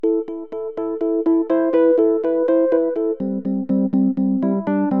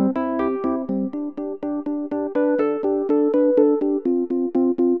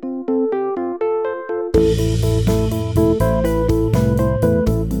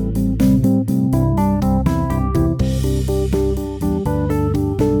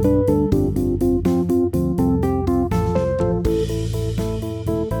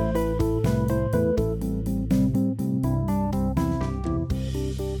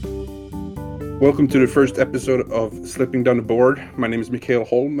Welcome to the first episode of Slipping Down the Board. My name is Mikhail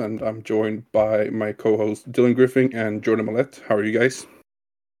Holm, and I'm joined by my co-hosts Dylan Griffin and Jordan Millette. How are you guys?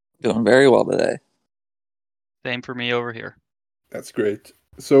 Doing very well today. Same for me over here. That's great.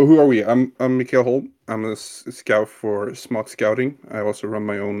 So who are we? I'm Mikhail Holm. I'm a scout for Smart Scouting. I also run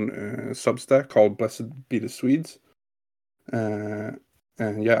my own Substack called Blessed Be the Swedes. And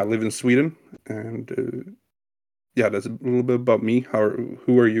yeah, I live in Sweden. And yeah, that's a little bit about me.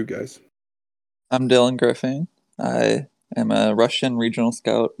 Who are you guys? I'm Dylan Griffin. I am a Russian regional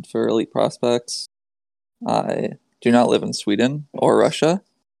scout for Elite Prospects. I do not live in Sweden or Russia.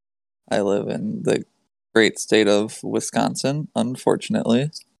 I live in the great state of Wisconsin,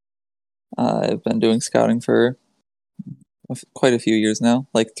 unfortunately. I've been doing scouting for quite a few years now,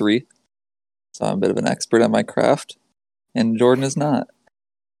 like 3. So I'm a bit of an expert at my craft, and Jordan is not.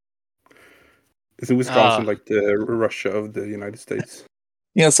 Isn't Wisconsin like the Russia of the United States?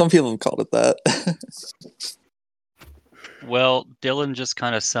 You know, some people have called it that. Well, Dylan just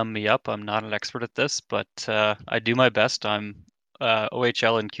kind of summed me up. I'm not an expert at this, but I do my best. I'm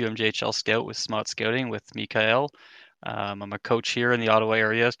OHL and QMJHL scout with Smart Scouting with Mikhail. I'm a coach here in the Ottawa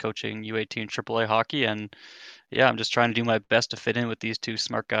area, coaching U18 AAA hockey, and yeah, I'm just trying to do my best to fit in with these two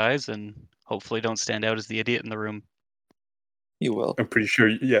smart guys and hopefully don't stand out as the idiot in the room. You will. I'm pretty sure.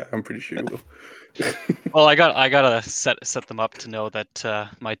 Yeah, I'm pretty sure you will. Well, I gotta set them up to know that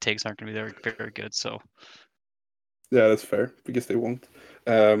my takes aren't gonna be very very good. So yeah, that's fair because they won't.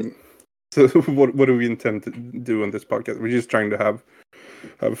 So what do we intend to do on this podcast? We're just trying to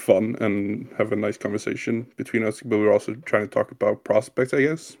have fun and have a nice conversation between us, but we're also trying to talk about prospects, I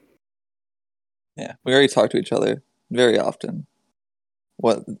guess. Yeah, we already talk to each other very often.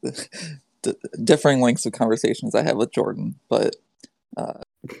 What differing lengths of conversations I have with Jordan, but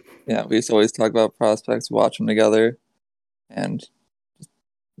yeah, we used to always talk about prospects, watch them together, and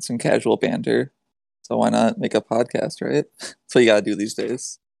some casual banter. So why not make a podcast, right? That's what you gotta do these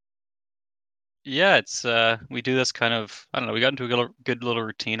days. yeah, it's we do this kind of, I don't know, we got into a good little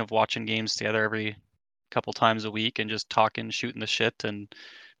routine of watching games together every couple times a week and just talking, shooting the shit, and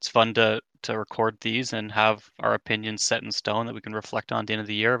it's fun to record these and have our opinions set in stone that we can reflect on at the end of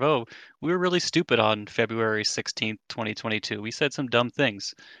the year of, oh, we were really stupid on February 16th, 2022. We said some dumb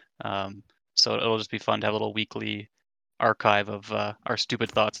things. So it'll just be fun to have a little weekly archive of our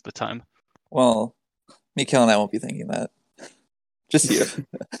stupid thoughts at the time. Well, Mikhail and I won't be thinking that. Just you.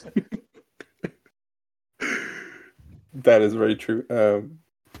 That is very true.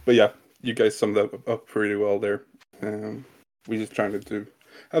 But yeah, you guys summed that up pretty well there. We're just trying to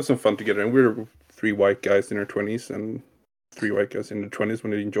have some fun together, and we're 3 white guys in our 20s, and 3 white guys in their 20s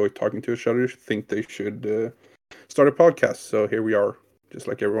when they enjoy talking to each other think they should start a podcast. So here we are, just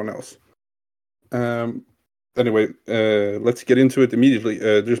like everyone else. Anyway, let's get into it immediately.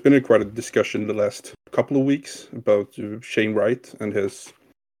 There's been quite a discussion the last couple of weeks about Shane Wright and his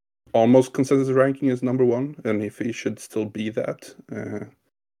almost consensus ranking as number 1, and if he should still be that.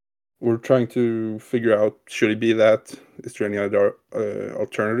 We're trying to figure out, should he be that? Is there any other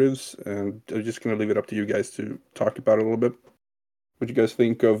alternatives? And I'm just going to leave it up to you guys to talk about it a little bit. What do you guys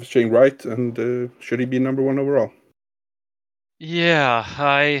think of Shane Wright, and should he be number 1 overall? Yeah,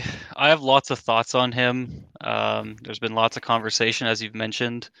 I have lots of thoughts on him. There's been lots of conversation, as you've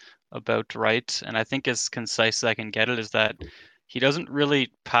mentioned, about Wright, and I think as concise as I can get it is that he doesn't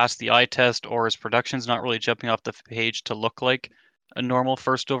really pass the eye test, or his production's not really jumping off the page to look like a normal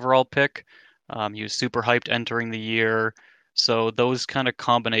first overall pick. He was super hyped entering the year, so those kind of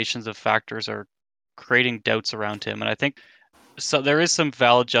combinations of factors are creating doubts around him, and I think so there is some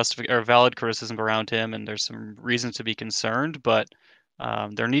valid criticism around him, and there's some reasons to be concerned, but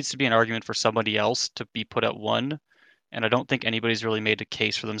there needs to be an argument for somebody else to be put at 1, and I don't think anybody's really made a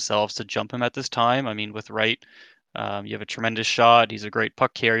case for themselves to jump him at this time. I mean, with Wright, you have a tremendous shot. He's a great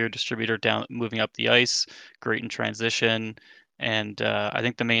puck carrier, distributor down, moving up the ice, great in transition, and I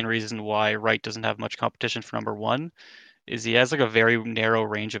think the main reason why Wright doesn't have much competition for number 1 is he has like a very narrow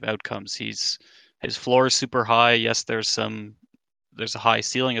range of outcomes. His floor is super high. Yes, there's a high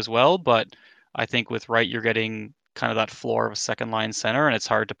ceiling as well, but I think with Wright you're getting kind of that floor of a second line center, and it's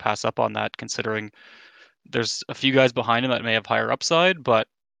hard to pass up on that considering there's a few guys behind him that may have higher upside, but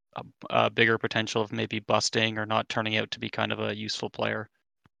a bigger potential of maybe busting or not turning out to be kind of a useful player.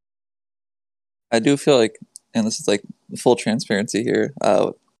 I do feel like, and this is like full transparency here,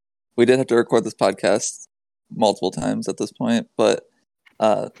 we did have to record this podcast multiple times at this point, but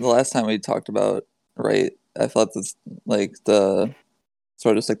the last time we talked about Wright, I felt this like the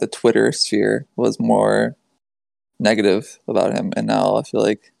sort of just like the Twitter sphere was more negative about him, and now I feel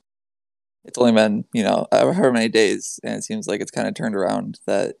like it's only been however many days, and it seems like it's kind of turned around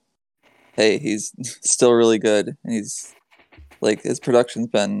that hey, he's still really good, and he's like his production's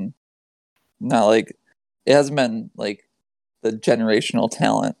been not like it hasn't been like the generational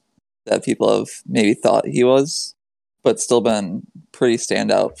talent that people have maybe thought he was, but still been pretty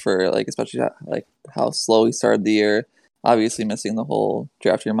standout for like especially like how slow he started the year. Obviously, missing the whole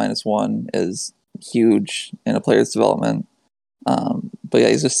draft year -1 is huge in a player's development. But yeah,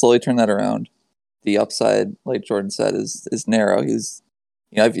 he's just slowly turned that around. The upside, like Jordan said, is narrow. He's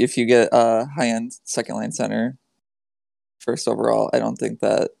if you get a high end second line center first overall, I don't think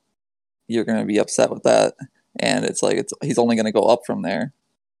that you're going to be upset with that. And it's like he's only going to go up from there.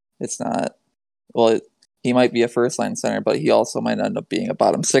 It's not he might be a first line center, but he also might end up being a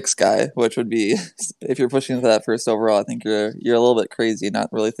bottom 6 guy, which would be if you're pushing for that first overall. I think you're a little bit crazy,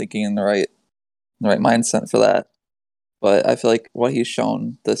 not really thinking in the right mindset for that. But I feel like what he's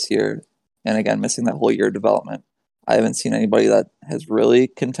shown this year, and again missing that whole year of development, I haven't seen anybody that has really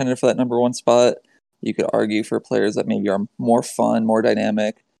contended for that number 1 spot. You could argue for players that maybe are more fun, more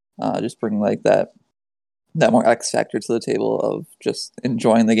dynamic, just bring like that more X factor to the table of just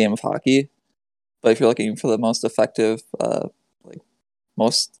enjoying the game of hockey. But if you're looking for the most effective, like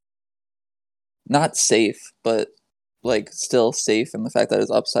most not safe, but like still safe in the fact that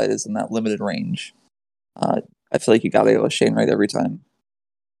his upside is in that limited range, I feel like you got to go with Shane Wright every time.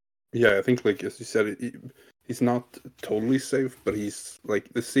 Yeah, I think like as you said, he's not totally safe, but he's like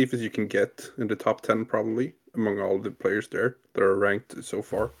as safe as you can get in the top 10 probably among all the players there that are ranked so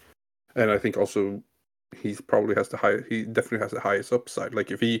far. And I think also he definitely has the highest upside.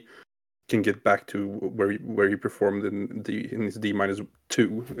 Like if he can get back to where he performed in his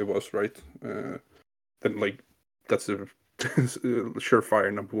D-2, it was right. Then like that's a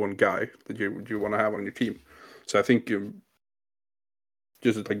surefire number 1 guy that you want to have on your team. So I think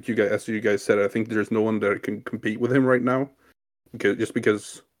just like as you guys said, I think there's no one that can compete with him right now,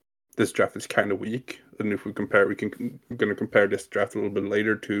 because this draft is kind of weak. And if we're going to compare this draft a little bit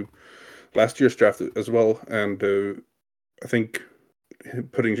later to last year's draft as well. And I think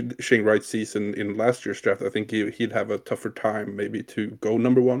putting Shane Wright's season in last year's draft, I think he'd have a tougher time maybe to go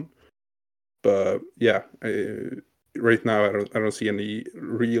number 1. But yeah, right now I don't see any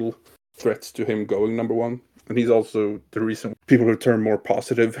real threats to him going number 1. And he's also the reason people have turned more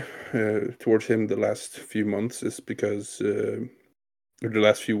positive towards him the last few months is because, or the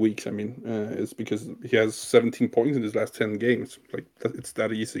last few weeks, I mean, is because he has 17 points in his last 10 games. Like, it's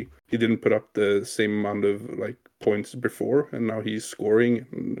that easy. He didn't put up the same amount of like points before, and now he's scoring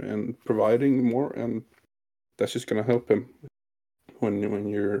and providing more, and that's just going to help him when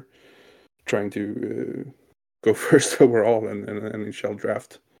you're trying to go first overall in an NHL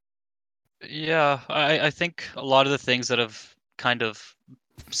draft. Yeah, I think a lot of the things that have kind of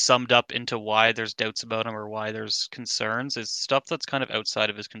summed up into why there's doubts about him or why there's concerns is stuff that's kind of outside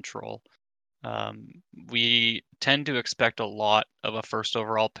of his control. We tend to expect a lot of a first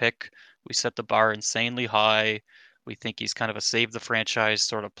overall pick. We set the bar insanely high. We think he's kind of a save the franchise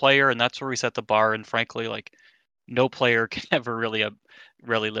sort of player, and that's where we set the bar. And frankly, like no player can ever really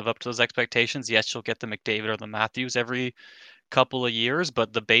live up to those expectations. Yes, you'll get the McDavid or the Matthews every couple of years,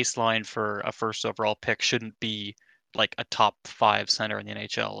 but the baseline for a first overall pick shouldn't be like a top 5 center in the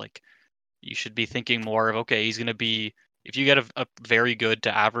NHL. Like you should be thinking more of, okay, he's going to be, if you get a very good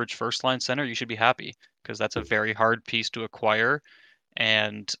to average first line center, you should be happy because that's a very hard piece to acquire.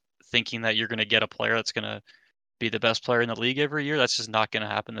 And thinking that you're going to get a player that's going to be the best player in the league every year, that's just not going to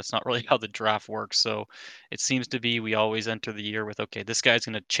happen. That's not really how the draft works. So it seems to be we always enter the year with, okay, this guy's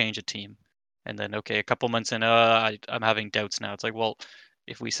going to change a team. And then, okay, a couple months in, I'm having doubts now. It's like, well,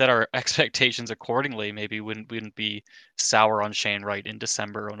 if we set our expectations accordingly, maybe we wouldn't be sour on Shane Wright in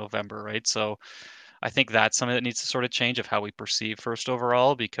December or November, right? So I think that's something that needs to sort of change of how we perceive first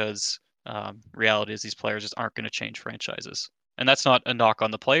overall, because reality is these players just aren't going to change franchises. And that's not a knock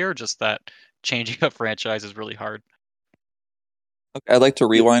on the player, just that changing a franchise is really hard. Okay, I'd like to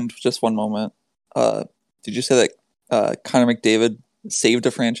rewind just one moment. Did you say that Connor McDavid saved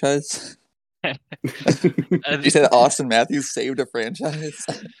a franchise? Did you say that Austin Matthews saved a franchise?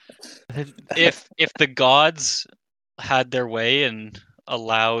 If the gods had their way and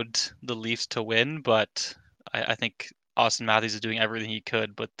allowed the Leafs to win, but I think Austin Matthews is doing everything he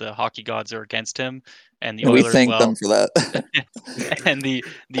could, but the hockey gods are against him, and the Oilers. We thank them for that. And the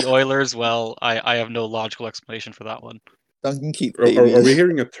Oilers, well, I have no logical explanation for that one. Duncan Keith, are we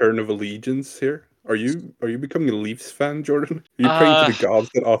hearing a turn of allegiance here? Are you becoming a Leafs fan, Jordan? Are you praying to the gods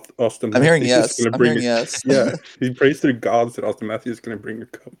that Austin Matthews is going to bring? Yes. Yeah, he prays to the gods that Austin Matthews is going to bring a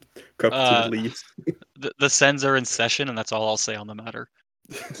cup to the Leafs. The Sens are in session, and that's all I'll say on the matter.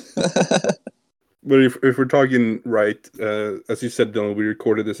 But if we're talking right, as you said, Dylan, we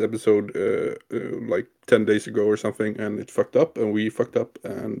recorded this episode like 10 days ago or something, and it fucked up, and we fucked up,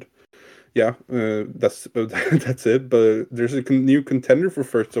 and yeah, that's that's it. But there's a new contender for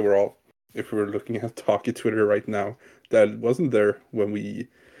first overall. If we're looking at hockey Twitter right now, that wasn't there when we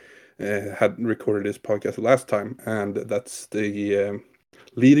had recorded this podcast last time, and that's the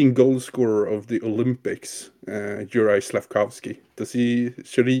leading goal scorer of the Olympics, Juraj Slavkovsky.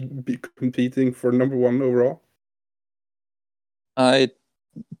 Should he be competing for number one overall? I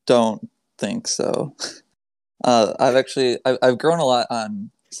don't think so. I've grown a lot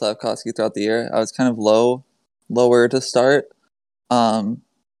on Slavkovsky throughout the year. I was kind of lower to start.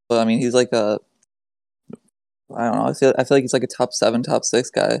 But I mean, he's like I don't know. I feel like he's like a top 7, top 6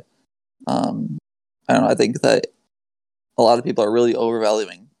 guy. I don't know. I think that a lot of people are really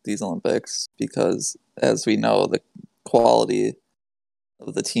overvaluing these Olympics because, as we know, the quality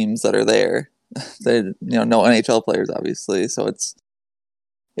of the teams that are there, they no NHL players obviously. So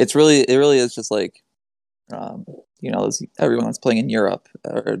it really is just like everyone that's playing in Europe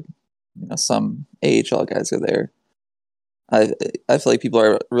or some AHL guys are there. I feel like people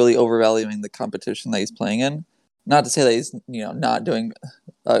are really overvaluing the competition that he's playing in. Not to say that he's not doing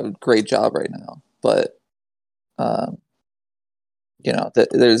a great job right now, but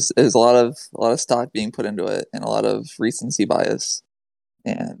there's a lot of stock being put into it and a lot of recency bias,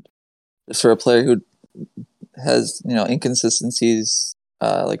 and just for a player who has inconsistencies,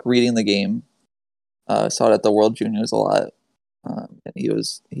 like reading the game, saw it at the World Juniors a lot, and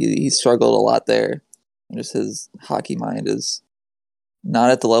he struggled a lot there, and just his hockey mind is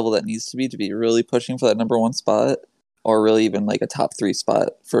not at the level that needs to be really pushing for that number one spot, or really even like a top 3 spot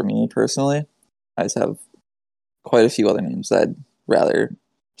for me personally. I just have quite a few other names that I'd rather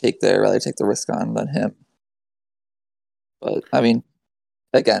take the risk on than him. But I mean,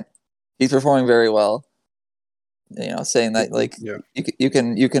 again, he's performing very well. Saying that like Yeah. you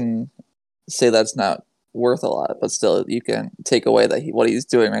can say that's not worth a lot, but still you can take away that what he's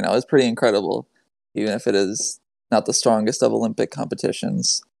doing right now is pretty incredible, even if it is not the strongest of Olympic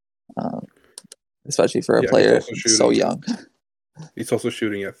competitions, especially for a player so young. He's also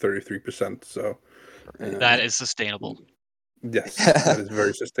shooting at 33%, so that is sustainable. Yes, that is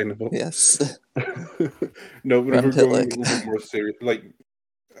very sustainable. Yes. No, but if we're going a little bit more serious, like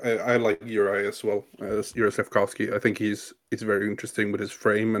I like Uri as well as Uri Slavkovsky. I think he's very interesting with his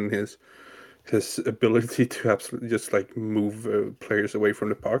frame and his ability to absolutely just like move players away from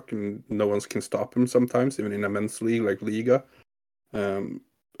the puck, and no one can stop him sometimes, even in a men's league like Liga.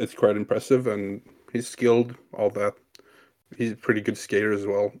 It's quite impressive, and he's skilled, all that. He's a pretty good skater as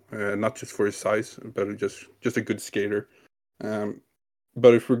well, not just for his size, but just a good skater.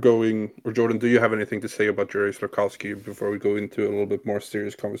 But if we're going, or Jordan, do you have anything to say about Jerry Slavkovsky before we go into a little bit more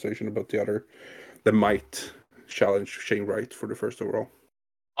serious conversation about that might challenge Shane Wright for the first overall?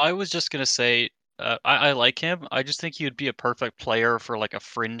 I was just gonna say, I like him. I just think he would be a perfect player for like a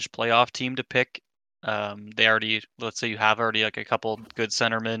fringe playoff team to pick. Let's say you have already like a couple good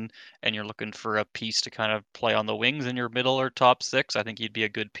centermen, and you're looking for a piece to kind of play on the wings in your middle or top 6. I think he'd be a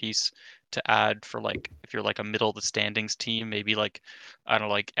good piece to add for like if you're like a middle of the standings team, maybe like I don't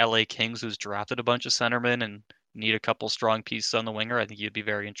know, like LA Kings, who's drafted a bunch of centermen and need a couple strong pieces on the winger. I think he'd be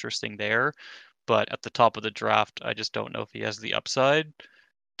very interesting there. But at the top of the draft, I just don't know if he has the upside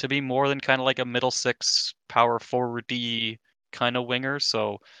to be more than kind of like a middle 6 power forward-y kind of winger.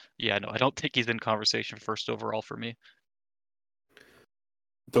 So yeah, no, I don't think he's in conversation first overall for me.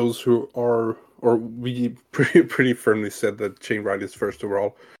 Those who are, or we pretty firmly said that Shane Wright is first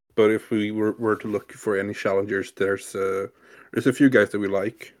overall. But if we were to look for any challengers, there's a few guys that we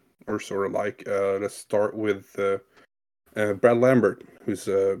like, or sort of like. Let's start with Brad Lambert, who's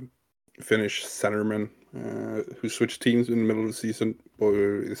a Finnish centerman who switched teams in the middle of the season.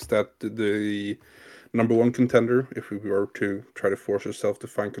 Is that the number one contender if we were to try to force ourselves to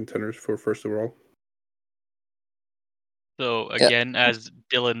find contenders for first overall? So again, as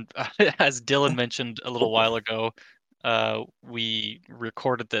Dylan mentioned a little while ago, we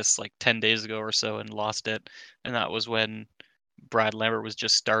recorded this like 10 days ago or so and lost it, and that was when Brad Lambert was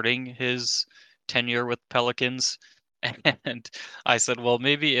just starting his tenure with Pelicans. And I said, well,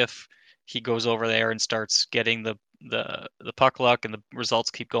 maybe if he goes over there and starts getting the puck luck and the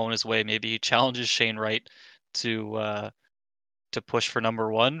results keep going his way, maybe he challenges Shane Wright to push for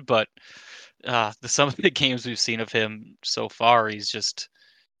number one. But some of the games we've seen of him so far,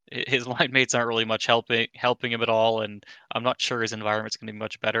 his line mates aren't really much helping him at all, and I'm not sure his environment's going to be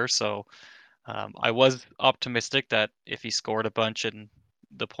much better. So I was optimistic that if he scored a bunch and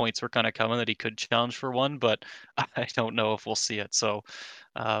the points were kind of coming, that he could challenge for one, but I don't know if we'll see it. So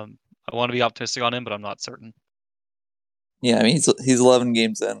I want to be optimistic on him, but I'm not certain. Yeah, I mean he's 11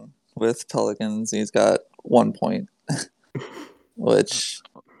 games in with Pelicans. He's got 1 point, which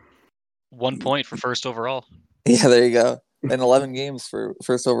 1 point for first overall. yeah, there you go. And 11 games for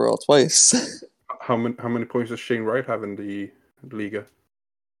first overall twice. How many points does Shane Wright have in the Liga?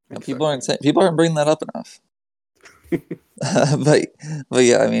 People aren't bringing that up enough. but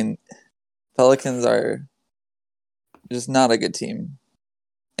yeah, I mean, Pelicans are just not a good team,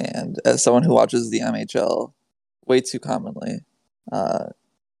 and as someone who watches the MHL way too commonly, uh,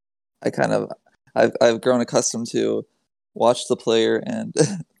 I've grown accustomed to watch the player and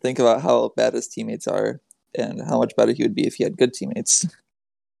think about how bad his teammates are and how much better he would be if he had good teammates.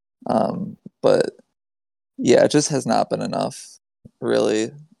 But yeah, it just has not been enough,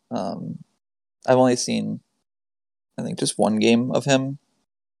 really. I've only seen, I think, just 1 game of him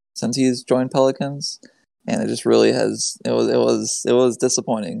since he's joined Pelicans, and it just really has. It was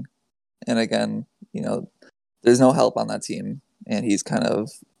disappointing. And again, there's no help on that team, and he's kind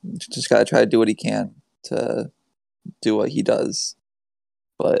of just got to try to do what he can to do what he does.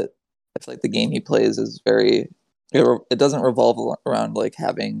 But I feel like the game he plays is very. It doesn't revolve around like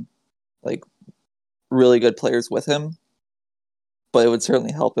having like really good players with him, but it would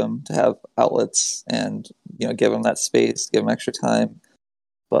certainly help him to have outlets and give him that space, give him extra time.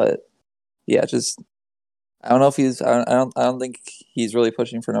 But yeah, just I don't know if he's. I don't think he's really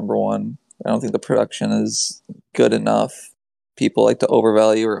pushing for number one. I don't think the production is good enough. People like to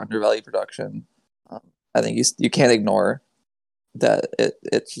overvalue or undervalue production. I think you can't ignore that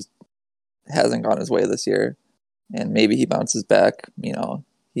it just hasn't gone his way this year, and maybe he bounces back.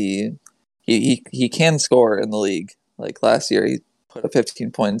 He can score in the league. Like last year, he put up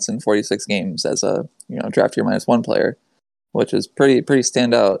 15 points in 46 games as a draft year -1 player, which is pretty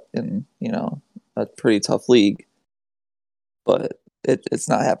standout in a pretty tough league. But it's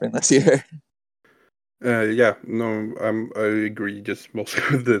not happening this year. Yeah, no, I agree. Just mostly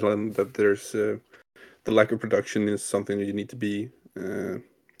with Dylan that there's the lack of production is something that you need to be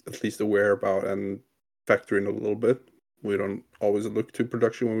at least aware about and factor in a little bit. We don't always look to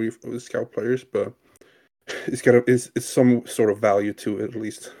production when we scout players, but it's some sort of value to it at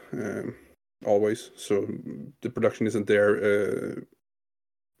least, always. So the production isn't there.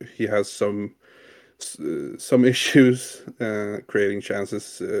 He has some issues creating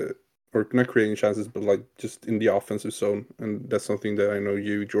chances, or not creating chances, but like just in the offensive zone, and that's something that I know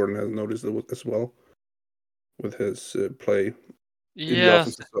you, Jordan, has noticed as well with his play in the Yeah,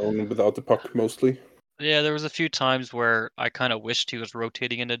 offensive zone without the puck mostly. yeah. There was a few times where I kind of wished he was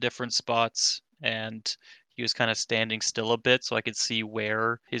rotating into different spots, and he was kind of standing still a bit, so I could see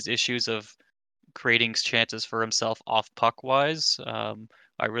where his issues of creating chances for himself off puck wise.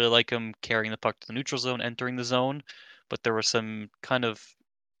 I really like him carrying the puck to the neutral zone, entering the zone, but there were some kind of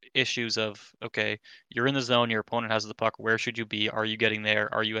issues of, okay, you're in the zone, your opponent has the puck, where should you be? Are you getting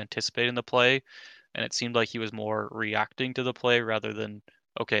there? Are you anticipating the play? And it seemed like he was more reacting to the play rather than,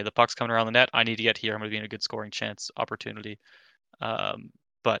 okay, the puck's coming around the net, I need to get here, I'm going to be in a good scoring chance opportunity.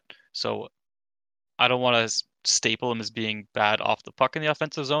 But so I don't want to staple him as being bad off the puck in the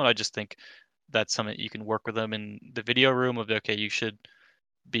offensive zone. I just think that's something you can work with him in the video room of, okay, you should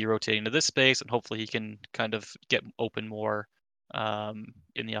be rotating to this space, and hopefully he can kind of get open more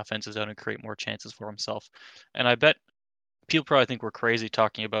in the offensive zone and create more chances for himself. And I bet people probably think we're crazy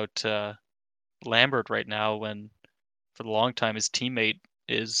talking about Lambert right now when for the long time his teammate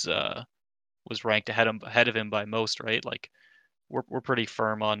is was ranked ahead of him by most, right? Like we're pretty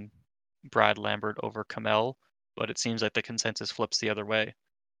firm on Brad Lambert over Kamel, but it seems like the consensus flips the other way.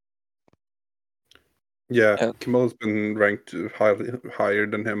 Yeah, Yeah. Kamel's been ranked higher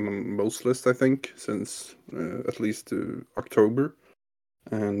than him on most lists, I think, since at least October.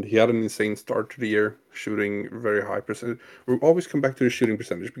 And he had an insane start to the year, shooting very high percentage. We always come back to the shooting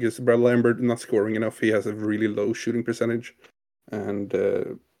percentage because Brad Lambert not scoring enough. He has a really low shooting percentage, and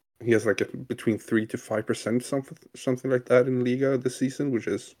he has like between 3 to 5%, something like that in Liga this season, which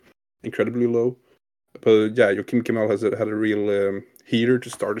is incredibly low. But yeah, Joakim Kemal had a real heater to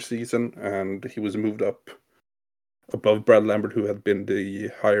start the season, and he was moved up above Brad Lambert, who had been the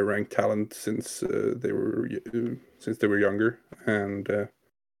higher ranked talent since they were younger. And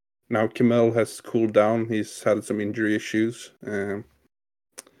now Kemal has cooled down. He's had some injury issues.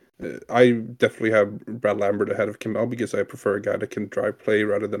 I definitely have Brad Lambert ahead of Kemal because I prefer a guy that can drive play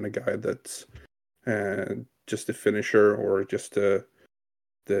rather than a guy that's just a finisher or just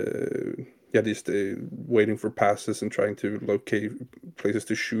just waiting for passes and trying to locate places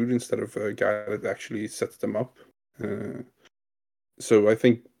to shoot instead of a guy that actually sets them up. So I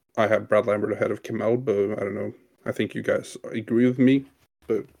think I have Brad Lambert ahead of Kemal, but I don't know. I think you guys agree with me.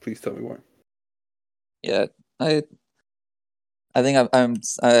 but please tell me why. Yeah, I think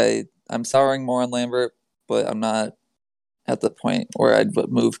I'm souring more on Lambert, but I'm not at the point where I'd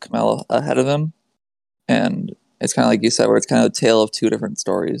move Kamel ahead of him. And it's kind of like you said, where it's kind of a tale of two different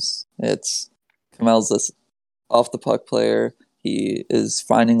stories. It's Kamel's this off the puck player. He is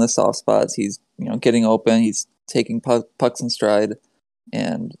finding the soft spots. He's getting open. He's taking pucks in stride,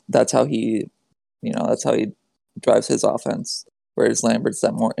 and that's how he drives his offense. Whereas Lambert's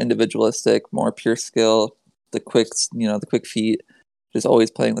that more individualistic, more pure skill, the quick feet, just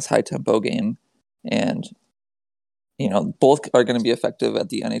always playing this high tempo game, and both are going to be effective at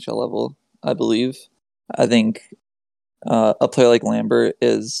the NHL level, I believe. I think a player like Lambert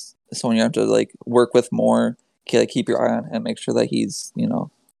is someone you have to like work with more. Keep your eye on him, make sure that he's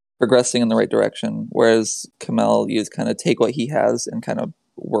progressing in the right direction. Whereas Kamel, you just kind of take what he has and kind of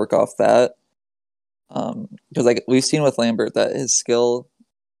work off that. Because like we've seen with Lambert that his skill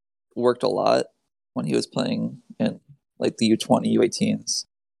worked a lot when he was playing in like the U20, U18s,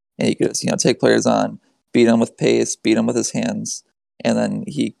 and he could just take players on, beat them with pace, beat them with his hands, and then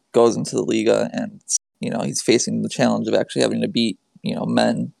he goes into the Liga and he's facing the challenge of actually having to beat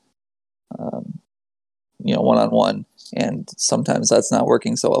men, one on one, and sometimes that's not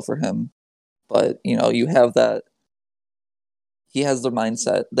working so well for him. But you have that he has the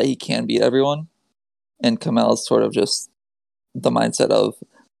mindset that he can beat everyone, and Kamel's sort of just the mindset of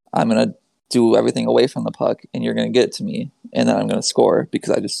I'm gonna do everything away from the puck, and you're gonna get it to me, and then I'm gonna score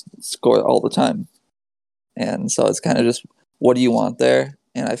because I just score all the time. And so it's kind of just what do you want there?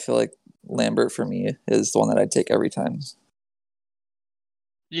 And I feel like Lambert for me is the one that I'd take every time.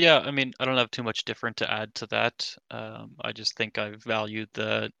 Yeah, I mean, I don't have too much different to add to that. I just think I valued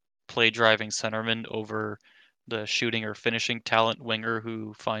the play driving centerman over the shooting or finishing talent winger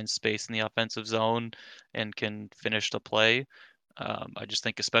who finds space in the offensive zone and can finish the play. I just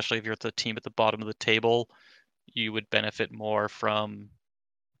think, especially if you're at the team at the bottom of the table, you would benefit more from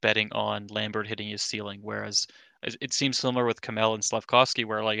betting on Lambert hitting his ceiling. Whereas it seems similar with Kamel and Slavkovsky,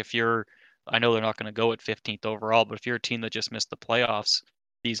 where like if you're, I know they're not going to go at 15th overall, but if you're a team that just missed the playoffs,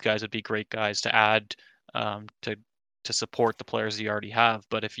 these guys would be great guys to add to support the players you already have.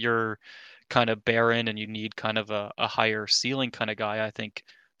 But if you're kind of barren and you need kind of a higher ceiling kind of guy, I think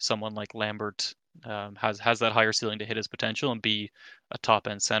someone like Lambert has that higher ceiling to hit his potential and be a top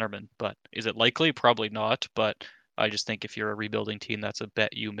end centerman. But is it likely? Probably not. But I just think if you're a rebuilding team, that's a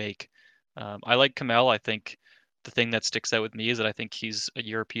bet you make. I like Kamel. I think the thing that sticks out with me is that I think he's a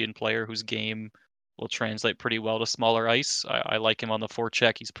European player whose game will translate pretty well to smaller ice. I like him on the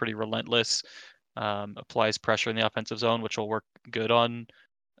forecheck. He's pretty relentless. Applies pressure in the offensive zone, which will work good on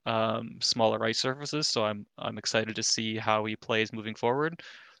smaller ice surfaces. So I'm excited to see how he plays moving forward.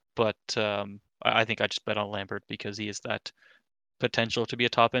 But I think I just bet on Lambert because he is that potential to be a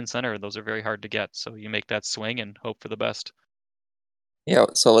top end center. Those are very hard to get. So you make that swing and hope for the best. Yeah,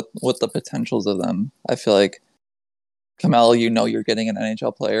 so with the potentials of them, I feel like Kamel, you're getting an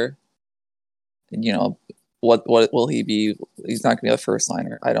NHL player. And, what will he be? He's not going to be a first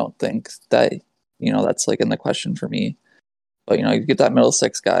liner. I don't think that that's like in the question for me. But you get that middle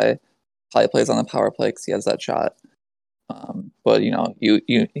six guy, probably plays on the power play because he has that shot. But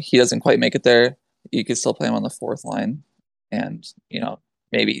he doesn't quite make it there. You could still play him on the fourth line, and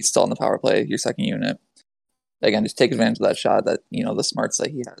maybe he's still on the power play, your second unit. Again, just take advantage of that shot that the smarts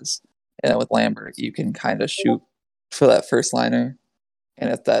that he has. And with Lambert, you can kind of shoot for that first liner, and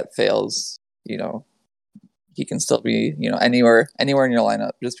if that fails, he can still be anywhere in your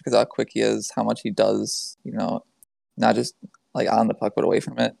lineup just because of how quick he is, how much he does. Not just like on the puck but away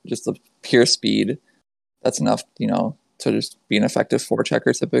from it, just the pure speed. That's enough, to just be an effective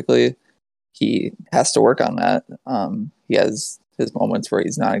forechecker. Typically, he has to work on that. He has his moments where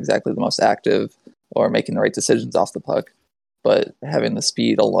he's not exactly the most active or making the right decisions off the puck, but having the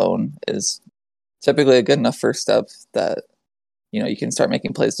speed alone is typically a good enough first step that you can start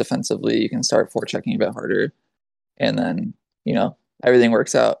making plays defensively. You can start forechecking a bit harder, and then everything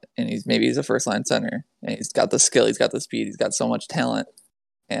works out. And he's a first line center, and he's got the skill, he's got the speed, he's got so much talent,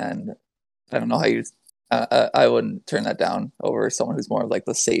 and I don't know how you. I wouldn't turn that down over someone who's more of like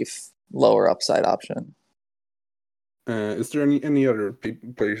the safe, lower upside option. Is there any other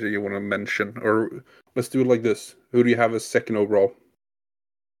players that you want to mention, or let's do it like this? Who do you have as second overall?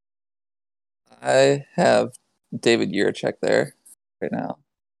 I have David Jiricek there right now.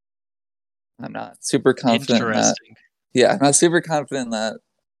 I'm not super confident in that. Yeah, I'm not super confident in that,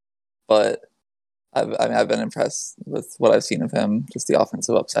 but I've been impressed with what I've seen of him, just the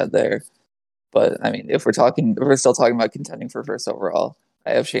offensive upside there. But I mean, if we're still talking about contending for first overall,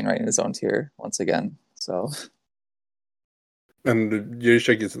 I have Shane Wright in his own tier once again. So And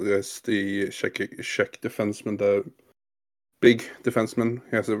Juricek is the Czech defenseman, the big defenseman.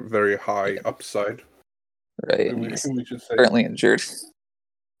 He has a very high upside. Right. We He's should say. currently injured.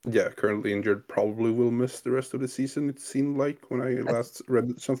 Yeah, currently injured. Probably will miss the rest of the season. It seemed like when I last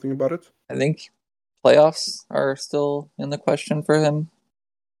read something about it. I think playoffs are still in the question for him,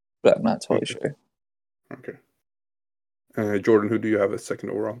 but I'm not totally sure. Okay. Jordan, who do you have as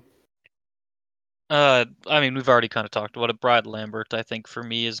second overall? I mean, we've already kind of talked about it. Brad Lambert, I think, for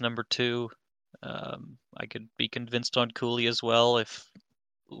me, is number 2. I could be convinced on Cooley as well if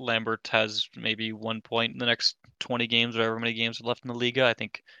Lambert has maybe 1 point in the next 20 games, or however many games are left in the Liga. I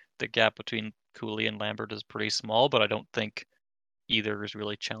think the gap between Cooley and Lambert is pretty small, but I don't think either is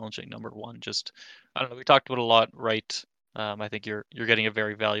really challenging number 1. Just, I don't know. We talked about it a lot, right? I think you're getting a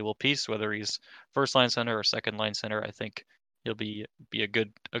very valuable piece, whether he's first line center or second line center. I think he'll be a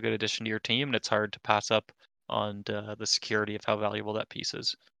good addition to your team, and it's hard to pass up on the security of how valuable that piece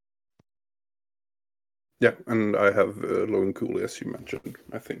is. Yeah, and I have Logan Cooley, as you mentioned.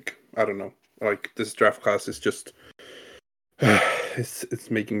 I think, I don't know, like this draft class is just it's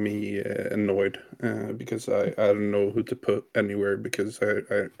making me annoyed because I don't know who to put anywhere because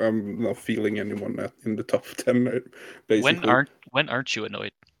I'm not feeling anyone in the top 10 basically. When aren't you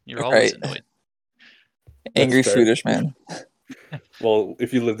annoyed? You're always annoyed. Angry Swedish man. Well,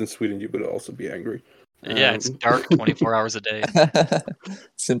 if you lived in Sweden, you would also be angry. Yeah, it's dark 24 hours a day.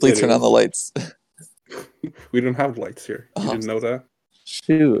 Simply turn on the lights. We don't have lights here. You didn't know that?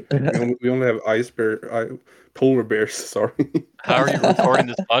 Shoot. We only have polar bears. Sorry. How are you recording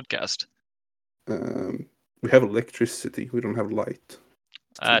this podcast? We have electricity. We don't have light.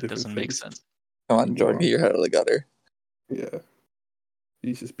 That doesn't make sense. Come on, Jordan, get your head out of the gutter. Yeah.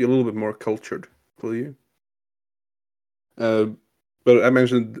 You just be a little bit more cultured, will you? But I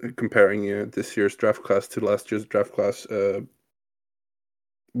mentioned comparing this year's draft class to last year's draft class.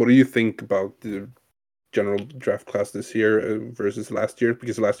 What do you think about the general draft class this year versus last year?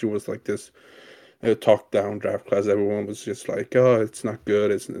 Because last year was like this talked down draft class. Everyone was just like, "Oh, it's not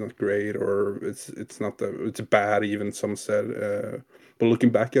good. It's not great, or it's not it's bad." Even some said. But looking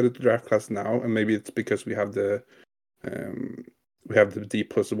back at the draft class now, and maybe it's because we have the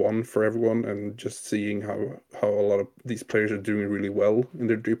D+1 for everyone, and just seeing how a lot of these players are doing really well in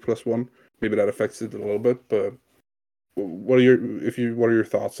their D+1. Maybe that affects it a little bit. But what are your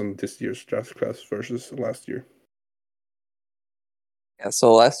thoughts on this year's draft class versus last year? Yeah,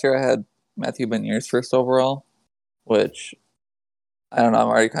 so last year I had Matthew Beniers first overall, which I don't know. I'm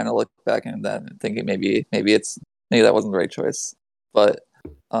already kind of looking back at that and thinking maybe that wasn't the right choice. But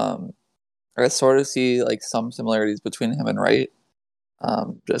I sort of see like some similarities between him and Wright.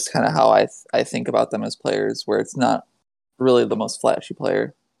 Just kind of how I think about them as players, where it's not really the most flashy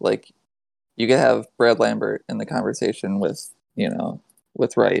player. Like you could have Brad Lambert in the conversation with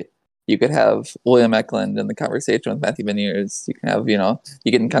Wright. You could have William Eklund in the conversation with Matthew Beniers. You can have,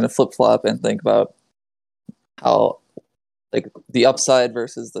 you can kind of flip flop and think about how like the upside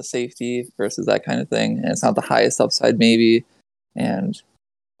versus the safety versus that kind of thing. And it's not the highest upside maybe. And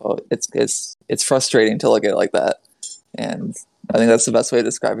it's frustrating to look at it like that. And I think that's the best way of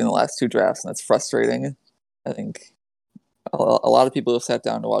describing the last 2 drafts, and that's frustrating. I think a lot of people who have sat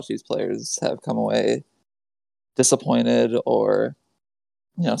down to watch these players have come away disappointed or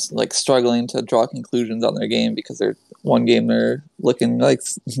like struggling to draw conclusions on their game because they're one game they're looking like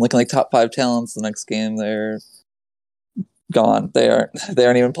top 5 talents, the next game they're gone. They aren't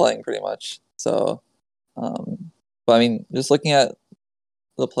even playing pretty much. So, but I mean, just looking at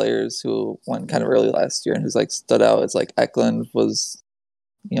the players who went kind of early last year and who's like stood out, it's like Eklund was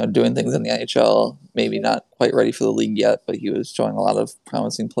doing things in the NHL, maybe not quite ready for the league yet, but he was showing a lot of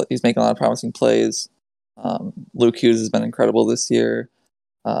promising he's making a lot of promising plays. Luke Hughes has been incredible this year.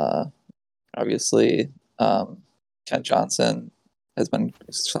 Obviously, Kent Johnson has been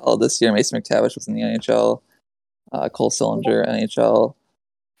solid this year. Mason McTavish was in the NHL. Cole Sillinger, NHL.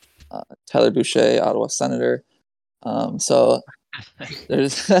 Tyler Boucher, Ottawa Senator. So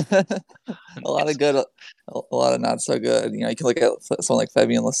there's a lot of good, a lot of not so good. You can look at someone like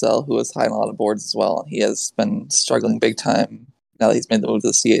Fabian Lassell, who was high on a lot of boards as well. He has been struggling big time now that he's made the move to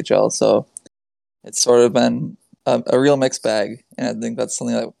the CHL. So it's sort of been a real mixed bag, and I think that's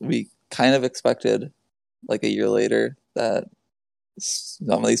something that we kind of expected, like a year later, that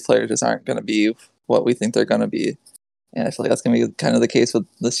some of these players just aren't going to be what we think they're going to be. And I feel like that's going to be kind of the case with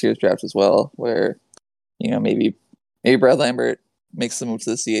this year's draft as well, where maybe Brad Lambert makes the move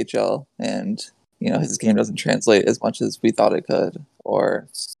to the CHL, and his game doesn't translate as much as we thought it could, or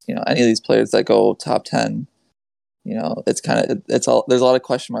any of these players that go top 10 it's kind of it's all there's a lot of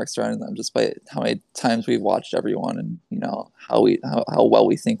question marks surrounding them just by how many times we've watched everyone and how well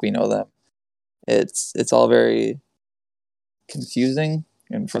we think we know them. It's all very confusing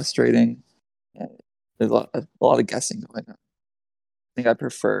and frustrating. And there's a lot of guessing going on. I think I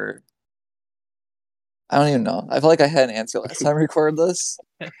prefer. I don't even know. I feel like I had an answer last time we recorded this,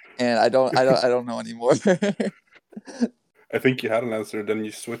 and I don't know anymore. I think you had an answer, then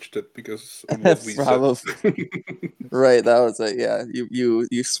you switched it because of what we Probably. said. Right, that was it. Yeah,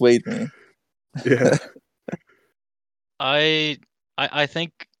 you swayed me. Yeah. I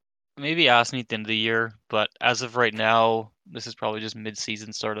think maybe ask me at the end of the year, but as of right now, this is probably just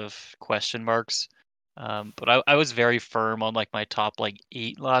mid-season sort of question marks. But I was very firm on like my top like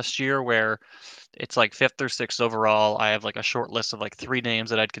 8 last year, where it's like 5th or 6th overall. I have like a short list of like 3 names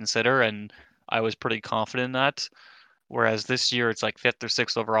that I'd consider, and I was pretty confident in that. Whereas this year it's like 5th or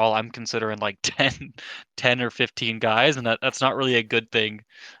 6th overall. I'm considering like 10 or 15 guys, and that's not really a good thing.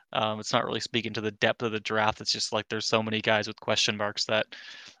 It's not really speaking to the depth of the draft. It's just like there's so many guys with question marks that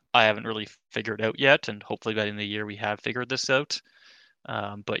I haven't really figured out yet, and hopefully by the end of the year we have figured this out.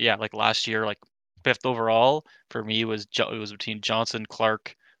 But yeah, like last year, like 5th overall for me it was between Johnson,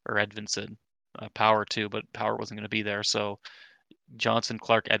 Clark, or Edvinson. Power too, but Power wasn't going to be there, so Johnson,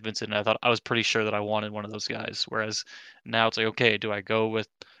 Clark, Edvinson. I thought I was pretty sure that I wanted one of those guys. Whereas now it's like, okay, do I go with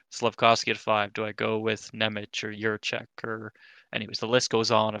Slavkovsky at 5? Do I go with Nemec or Jurček? Or anyways, the list goes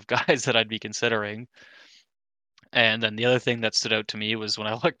on of guys that I'd be considering. And then the other thing that stood out to me was when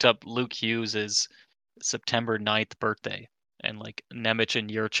I looked up Luke Hughes' September 9th birthday. And like Nemec and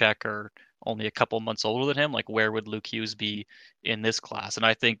Jurček are only a couple months older than him. Like, where would Luke Hughes be in this class? And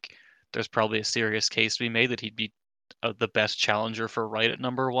I think there's probably a serious case to be made that he'd be the best challenger for Wright at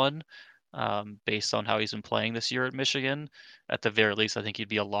number 1, based on how he's been playing this year at Michigan. At the very least, I think he'd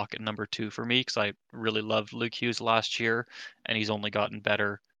be a lock at number 2 for me because I really loved Luke Hughes last year, and he's only gotten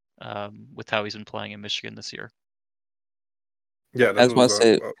better with how he's been playing in Michigan this year. Yeah, I just want to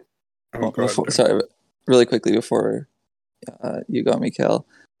say, sorry, really quickly before you go, Mikhail.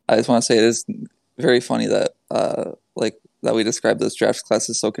 I just want to say it is very funny that that we described this draft class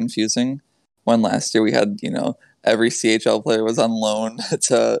as so confusing. When last year we had every CHL player was on loan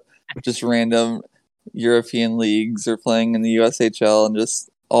to just random European leagues or playing in the USHL and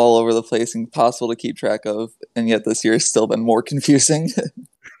just all over the place, impossible to keep track of, and yet this year has still been more confusing.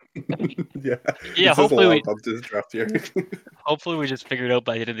 Yeah. Hopefully this draft year. Hopefully we just figured it out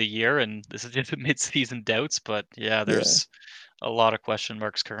by the end of the year, and this is just mid-season doubts. But yeah, there's a lot of question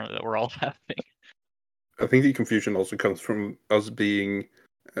marks currently that we're all having. I think the confusion also comes from us being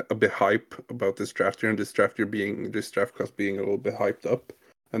a bit hype about this draft year, and this draft class being a little bit hyped up,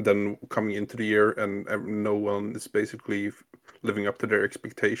 and then coming into the year and no one is basically living up to their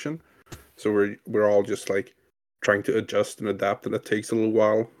expectation. So we're all just like trying to adjust and adapt, and it takes a little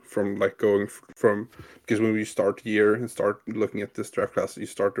while from like going from because when we start the year and start looking at this draft class, you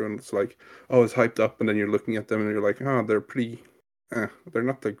start doing it's like, oh, it's hyped up, and then you're looking at them and you're like, oh, they're pretty, they're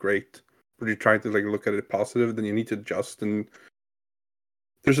not that great. But you're trying to like look at it positive, then you need to adjust, and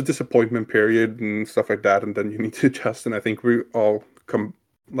there's a disappointment period and stuff like that, and then you need to adjust. And I think we're all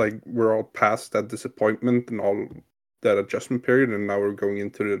past that disappointment and all that adjustment period, and now we're going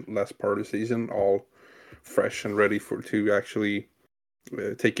into the last part of the season all fresh and ready to actually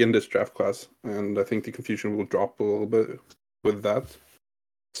take in this draft class. And I think the confusion will drop a little bit with that.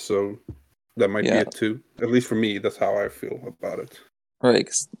 So that might be it too. At least for me, that's how I feel about it. Right,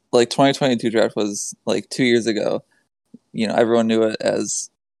 because like 2022 draft was like 2 years ago. Everyone knew it as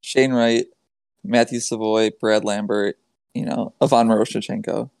Shane Wright, Matthew Savoy, Brad Lambert, Ivan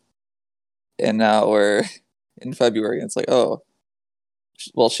Miroshnichenko. And now we're in February, and it's like, oh,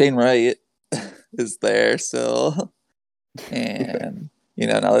 well, Shane Wright is there still. And,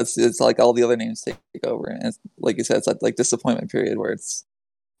 now it's like all the other names take over. And it's, like you said, it's like disappointment period where it's,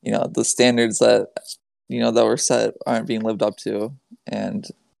 the standards that, that were set aren't being lived up to. And,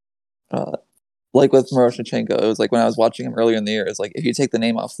 like with Miroshnichenko, it was like when I was watching him earlier in the year, it's like if you take the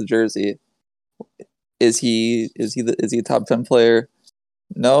name off the jersey, is he a top 10 player?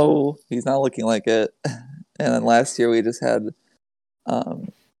 No, he's not looking like it. And then last year we just had,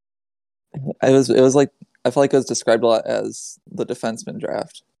 it was like I feel like it was described a lot as the defenseman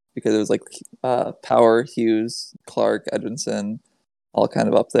draft because it was like Power, Hughes, Clark, Edvinson, all kind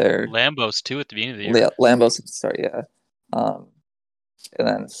of up there. Lambos too at the beginning of the year. Yeah, Lambos at the start, yeah. And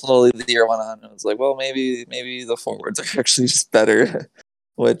then slowly the year went on, and it was like, well, maybe the forwards are actually just better,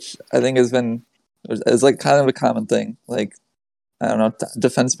 which I think is like kind of a common thing. Like, I don't know,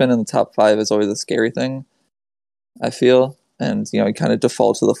 defensemen in the top 5 is always a scary thing, I feel. And, you kind of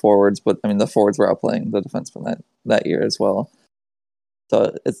default to the forwards, but I mean, the forwards were outplaying the defensemen that year as well.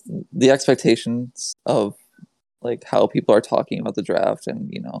 So it's the expectations of like how people are talking about the draft,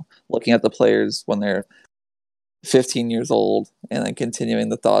 and looking at the players when they're 15 years old, and then continuing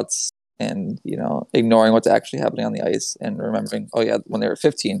the thoughts, and ignoring what's actually happening on the ice, and remembering, oh yeah, when they were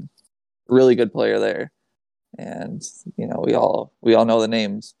 15, really good player there, and we all know the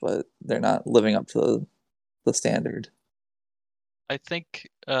names, but they're not living up to the standard. I think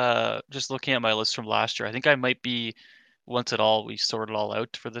just looking at my list from last year, I think I might be, once we sort it all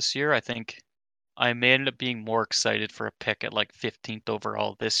out for this year, I think I may end up being more excited for a pick at like 15th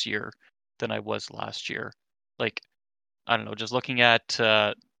overall this year than I was last year. Like, I don't know, just looking at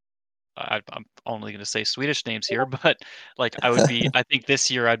I'm only going to say Swedish names here, but like I think this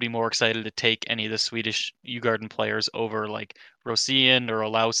year I'd be more excited to take any of the Swedish Djurgården players over like Rosén or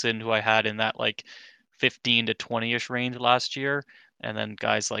Olausen, who I had in that like 15 to 20-ish range last year. And then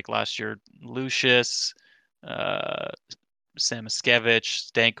guys like last year, Lucius, uh,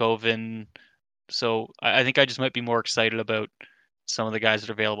 Samoskevich, Stankoven. So I think I just might be more excited about some of the guys that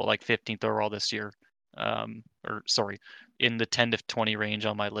are available like 15th overall this year. Or sorry, in the 10 to 20 range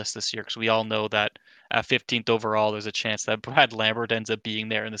on my list this year, because we all know that at 15th overall, there's a chance that Brad Lambert ends up being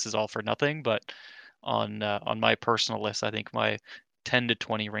there, and this is all for nothing. But on my personal list, I think my 10 to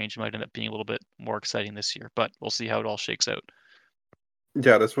 20 range might end up being a little bit more exciting this year. But we'll see how it all shakes out.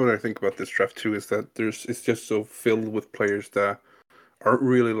 Yeah, that's what I think about this draft too. Is that it's just so filled with players that aren't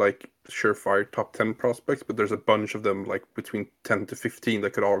really like surefire top 10 prospects, but there's a bunch of them like between 10 to 15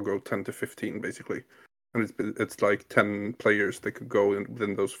 that could all go 10 to 15 basically. And it's like 10 players that could go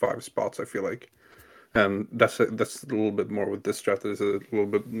within those 5 spots, I feel like. And that's a little bit more with this draft. Is a little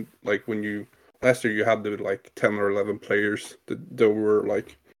bit like when last year you had the like 10 or 11 players that were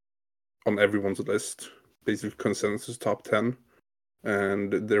like on everyone's list, basically consensus top 10.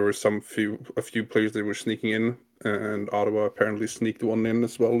 And there were a few players that were sneaking in, and Ottawa apparently sneaked one in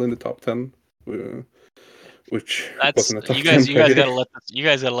as well in the top 10, which wasn't a top 10 player. You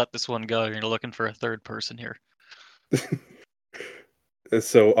guys gotta let this one go. You're looking for a third person here.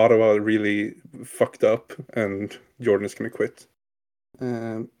 So Ottawa really fucked up, and Jordan is going to quit.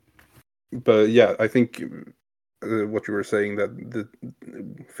 But yeah, I think what you were saying, that the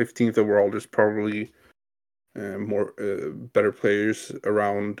 15th overall, there's probably more better players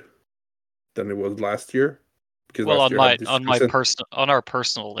around than it was last year. Because well, last year had this on our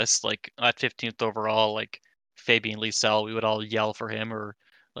personal list, like at 15th overall, like Fabian Liesel, we would all yell for him, or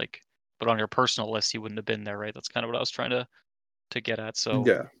like, but on your personal list, he wouldn't have been there, right? That's kind of what I was trying to get at. So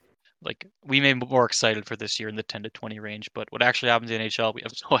yeah, like we may be more excited for this year in the 10 to 20 range, but what actually happens in NHL, we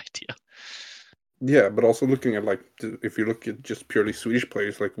have no idea. Yeah, but also looking at like if you look at just purely Swedish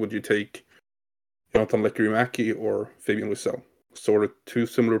players, like would you take Jonathan Lekkerimäki or Fabian Liesel? Sort of two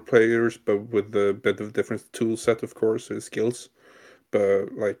similar players, but with a bit of different tool set, of course, skills.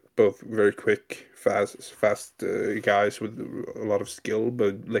 But like both very quick, fast guys with a lot of skill.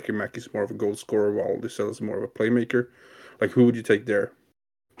 But Lekkerimäki is more of a goal scorer, while Liesel is more of a playmaker. Like, who would you take there?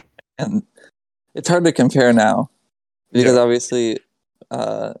 And it's hard to compare now because obviously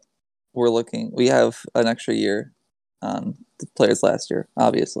we have an extra year on the players last year,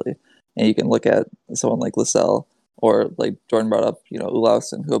 obviously. And you can look at someone like Liesel, or like Jordan brought up,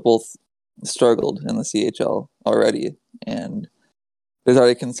 Olausen, who have both struggled in the CHL already. And there's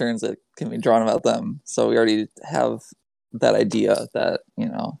already concerns that can be drawn about them. So we already have that idea that,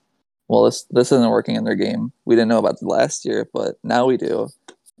 well, this isn't working in their game. We didn't know about it last year, but now we do.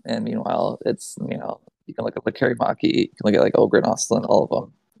 And meanwhile, it's, you can look at Lekkerimäki, you can look at like Ogren, Ostlund, all of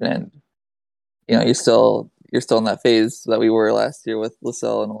them. And, you're still in that phase that we were last year with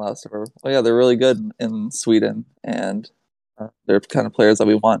Liesel and Olausen. Oh yeah, they're really good in Sweden, and they're kind of players that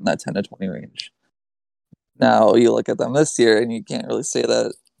we want in that 10 to 20 range. Now you look at them this year, and you can't really say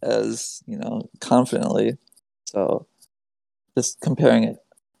that as confidently. So just comparing it,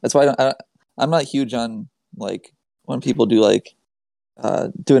 that's why I'm not huge on like when people do like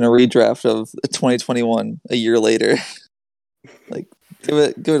doing a redraft of 2021 a year later. Like give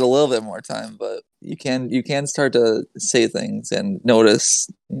it a little bit more time, but you can start to say things and notice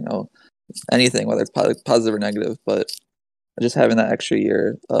anything, whether it's positive or negative. But just having that extra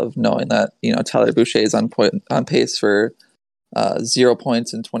year of knowing that Tyler Boucher is on pace for 0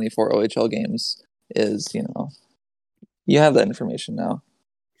 points in 24 OHL games is you have that information now.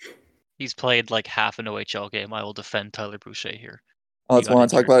 He's played like half an OHL game. I will defend Tyler Boucher here. Oh, let's want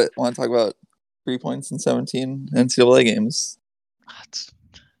to talk about it. Want to talk about 3 points in 17 NCAA games? That's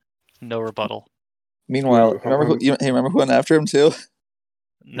no rebuttal. Meanwhile, remember who went after him too?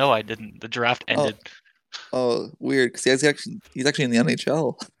 No, I didn't. The draft ended. Oh, weird. Because he's actually in the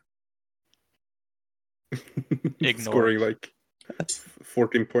NHL. Ignored. Scoring like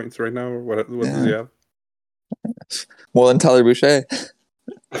 14 points right now, or what does he Yeah. have? More than Tyler Boucher.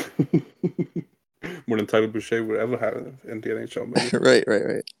 More than Tyler Boucher would ever have in the NHL, maybe.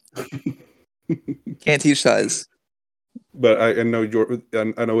 Right. Can't teach size. But I know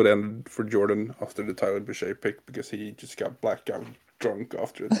I know it ended for Jordan after the Tyler Boucher pick because he just got blackout drunk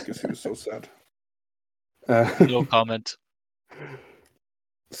after it because he was so sad. No comment.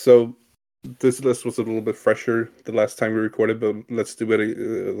 So this list was a little bit fresher the last time we recorded, but let's do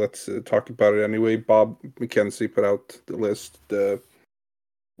it. Let's talk about it anyway. Bob McKenzie put out the list.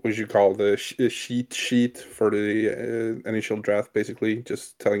 What you call the sheet for the initial draft, basically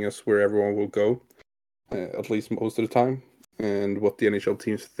just telling us where everyone will go, at least most of the time, and what the NHL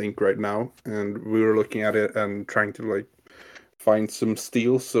teams think right now. And we were looking at it and trying to like find some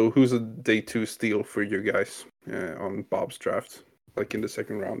steals. So who's a day 2 steal for you guys on Bob's draft, like in the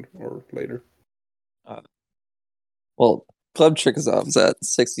second round or later? Well, Gleb Chikazov is at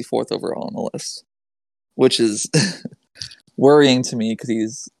 64th overall on the list, which is worrying to me because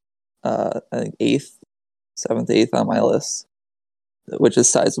he's I think 8th, 7th, 8th on my list, which is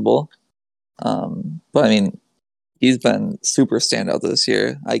sizable. But I mean, he's been super standout this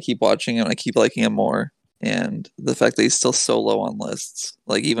year. I keep watching him. I keep liking him more. And the fact that he's still so low on lists,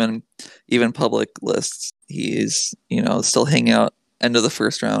 like even public lists, he's still hanging out end of the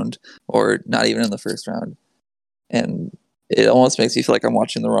first round or not even in the first round. And it almost makes me feel like I'm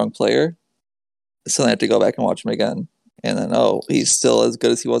watching the wrong player. So I have to go back and watch him again. And then, he's still as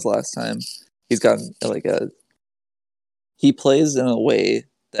good as he was last time. He's gotten he plays in a way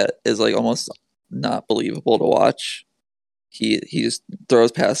that is like almost not believable to watch. He just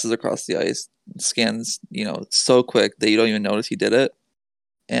throws passes across the ice, scans, so quick that you don't even notice he did it.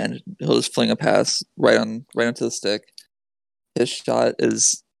 And he'll just fling a pass right into the stick. His shot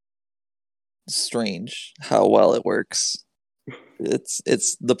is strange how well it works.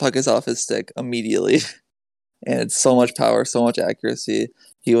 It's the puck is off his stick immediately. And it's so much power, so much accuracy.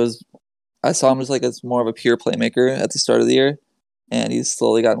 I saw him just like as more of a pure playmaker at the start of the year, and he's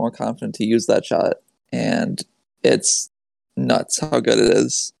slowly got more confident to use that shot. And it's nuts how good it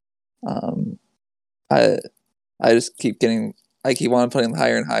is. I I just I keep on putting him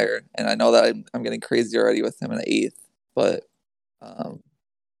higher and higher, and I know that I'm getting crazy already with him in 8th, but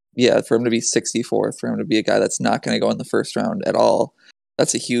yeah, for him to be 64th, for him to be a guy that's not going to go in the first round at all,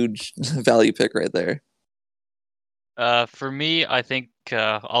 that's a huge value pick right there. For me, I think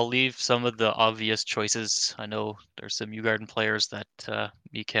I'll leave some of the obvious choices. I know there's some Garden players that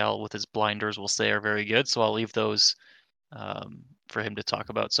Mikael with his blinders will say are very good, so I'll leave those for him to talk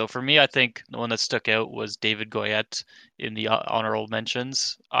about. So for me, I think the one that stuck out was David Goyette in the honorable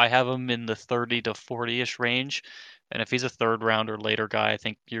mentions. I have him in the 30 to 40-ish range, and if he's a third round or later guy, I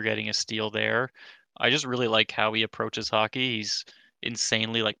think you're getting a steal there. I just really like how he approaches hockey. He's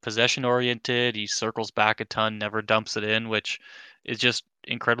insanely like possession oriented. He circles back a ton, never dumps it in, which is just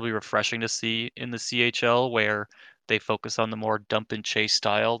incredibly refreshing to see in the CHL where they focus on the more dump and chase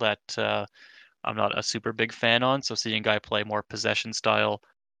style that I'm not a super big fan on. So seeing a guy play more possession style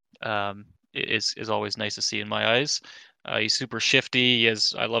is always nice to see in my eyes. He's super shifty.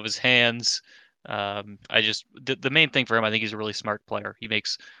 I love his hands. The main thing for him, I think he's a really smart player. He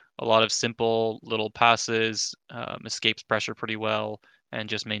makes a lot of simple little passes, escapes pressure pretty well, and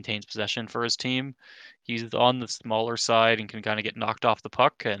just maintains possession for his team. He's on the smaller side and can kind of get knocked off the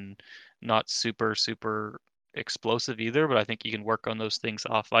puck and not super explosive either. But I think he can work on those things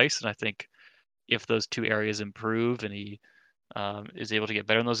off ice, and I think if those two areas improve and he is able to get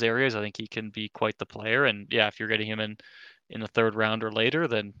better in those areas, I think he can be quite the player. And yeah, if you're getting him in the third round or later,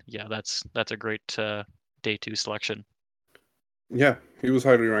 then yeah, that's a great day 2 selection. Yeah, he was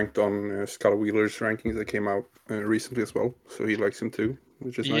highly ranked on Scott Wheeler's rankings that came out recently as well. So he likes him too,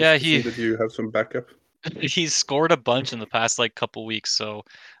 which is nice Yeah, to see that you have some backup. he's scored a bunch in the past like couple weeks, so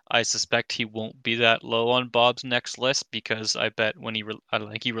I suspect he won't be that low on Bob's next list because I bet when I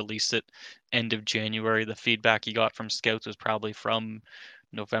think he released it end of January, the feedback he got from scouts was probably from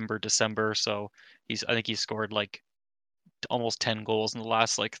November, December. So I think he scored like almost 10 goals in the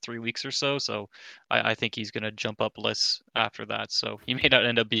last like 3 weeks or so. So I think he's going to jump up lists after that. So he may not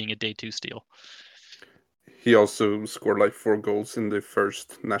end up being a day 2 steal. He also scored like 4 goals in the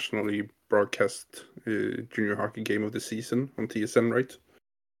first nationally broadcast junior hockey game of the season on TSN, right?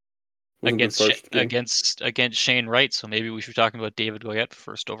 Wasn't the first game? Against Shane Wright. So maybe we should be talking about David Goyette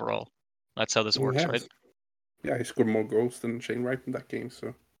first overall. That's how this works, right? Yeah, he scored more goals than Shane Wright in that game.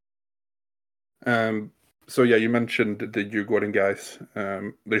 So yeah, you mentioned the Djurgården guys.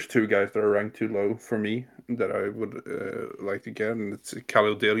 There's 2 guys that are ranked too low for me. that I would like to get, and it's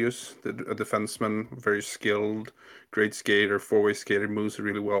Khalil Delius, a defenseman, very skilled, great skater, four-way skater, moves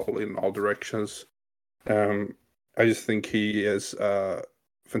really well in all directions. I just think he is a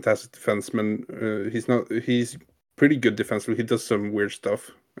fantastic defenseman. He's pretty good defensively. He does some weird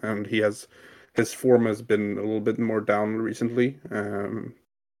stuff, and his form has been a little bit more down recently.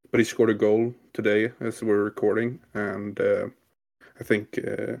 But he scored a goal today as we're recording, and I think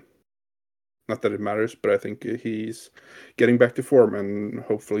not that it matters, but I think he's getting back to form, and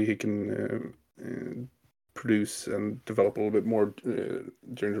hopefully he can produce and develop a little bit more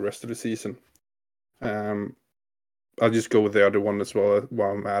during the rest of the season. I'll just go with the other one as well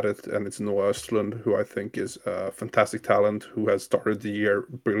while I'm at it, and it's Noah Östlund, who I think is a fantastic talent who has started the year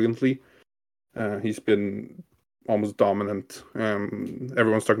brilliantly. He's been almost dominant.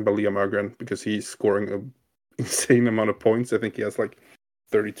 Everyone's talking about Liam Ögren because he's scoring an insane amount of points. I think he has like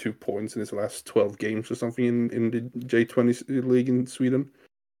 32 points in his last 12 games or something in the J20 league in Sweden.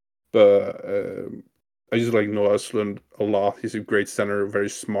 But I just like Noah Östlund a lot. He's a great center, very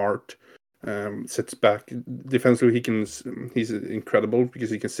smart. Sits back defensively. He's incredible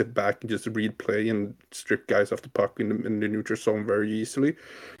because he can sit back and just read play and strip guys off the puck in the neutral zone very easily,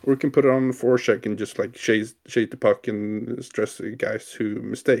 or he can put it on the forecheck and just like shade the puck and stress the guys to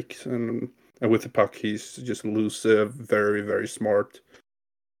mistakes. And with the puck, he's just loose, very very smart.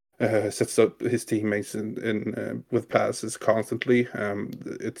 Sets up his teammates in with passes constantly.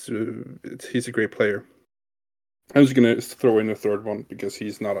 He's a great player. I'm just going to throw in a third one because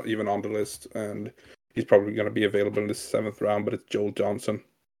he's not even on the list, and he's probably going to be available in the 7th round, but it's Joel Johnson,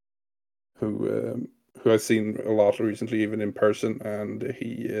 who I've seen a lot recently, even in person, and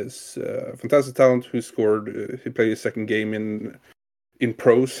he is a fantastic talent who scored. He played his second game in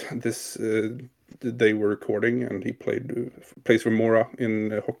pros this the day we're recording, and he plays for Mora in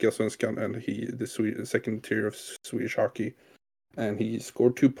Hockeyallsvenskan, and the second tier of Swedish hockey, and he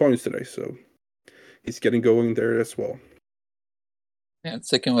scored 2 points today, so he's getting going there as well. Yeah,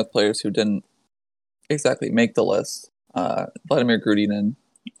 sticking with players who didn't exactly make the list. Vladimir Grudinin,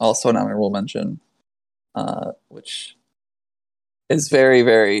 also an honorable mention, which is very,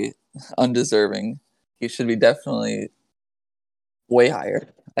 very undeserving. He should be definitely way higher.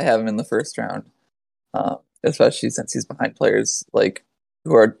 I have him in the 1st round, especially since he's behind players like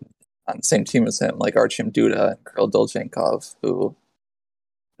who are on the same team as him, like Artyom Duda and Kirill Dolchenkov, who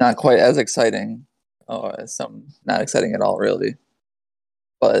not quite as exciting. Some not exciting at all, really.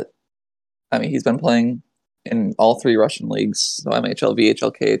 But I mean, he's been playing in all 3 Russian leagues, so MHL,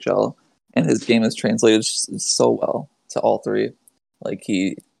 VHL, KHL, and his game is translated so well to all 3. Like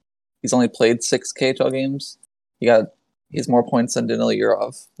he's only played 6 KHL games. He has more points than Danila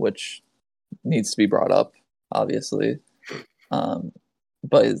Yurov, which needs to be brought up, obviously.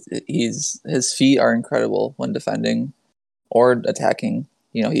 But his feet are incredible when defending or attacking.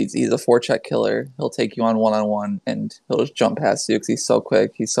 You know, he's a forecheck killer. He'll take you on one-on-one, and he'll just jump past you because he's so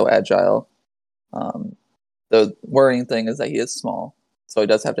quick. He's so agile. The worrying thing is that he is small, so he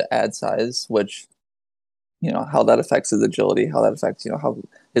does have to add size, which, you know, how that affects his agility, how that affects, you know, how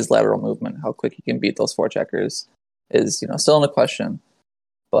his lateral movement, how quick he can beat those forecheckers is, you know, still in a question.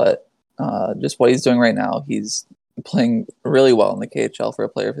 But just what he's doing right now, he's playing really well in the KHL for a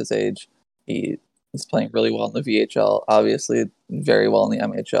player of his age. He's playing really well in the VHL, obviously very well in the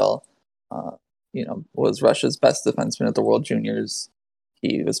MHL. You know, was Russia's best defenseman at the World Juniors.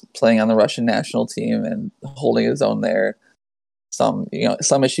 He was playing on the Russian national team and holding his own there. Some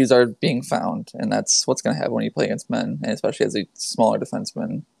issues are being found, and that's what's going to happen when you play against men, and especially as a smaller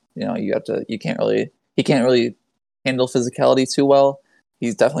defenseman. You know, he can't really handle physicality too well.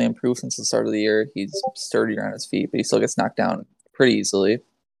 He's definitely improved since the start of the year. He's sturdier on his feet, but he still gets knocked down pretty easily.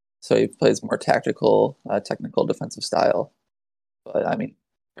 So he plays more tactical, technical defensive style. But I mean,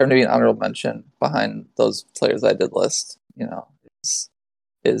 for him to be an honorable mention behind those players I did list, you know,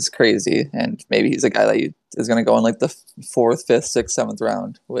 is crazy. And maybe he's a guy that is going to go in like the 4th, 5th, 6th, 7th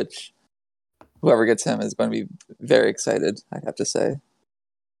round, which whoever gets him is going to be very excited, I have to say.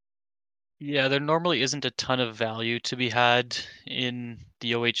 Yeah, there normally isn't a ton of value to be had in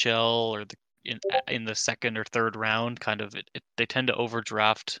the OHL or in the 2nd or 3rd round. Kind of, they tend to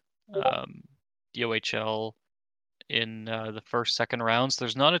overdraft the OHL in the 1st, 2nd rounds.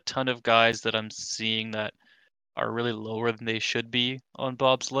 There's not a ton of guys that I'm seeing that are really lower than they should be on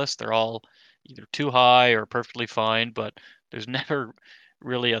Bob's list. They're all either too high or perfectly fine, but there's never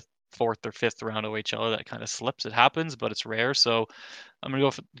really a 4th or 5th round OHL that kind of slips. It happens, but it's rare. So I'm gonna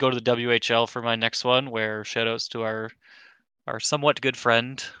go to the WHL for my next one, where shoutouts to our somewhat good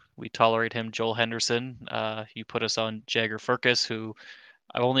friend. We tolerate him, Joel Henderson. He put us on Jagger Furcus, who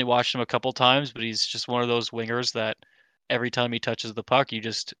I've only watched him a couple times, but he's just one of those wingers that every time he touches the puck,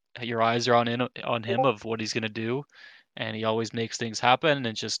 your eyes are on him of what he's gonna do, and he always makes things happen.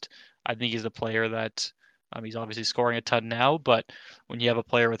 And just I think he's a player that he's obviously scoring a ton now, but when you have a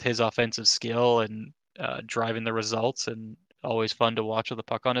player with his offensive skill and driving the results and always fun to watch with the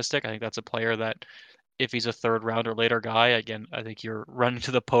puck on his stick, I think that's a player that if he's a third round or later guy, again, I think you're running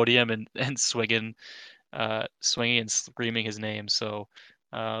to the podium and swinging and screaming his name. So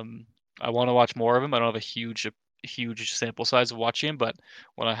I want to watch more of him. I don't have a huge sample size of watching him, but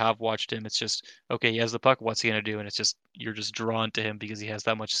when I have watched him, it's just okay. He has the puck. What's he gonna do? And it's just you're just drawn to him because he has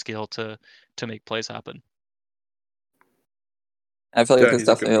that much skill to make plays happen. I feel like Yeah, he's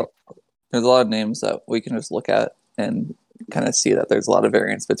a good one. there's a lot of names that we can just look at and kind of see that there's a lot of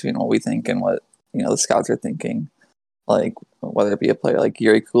variance between what we think and what the scouts are thinking. Like whether it be a player like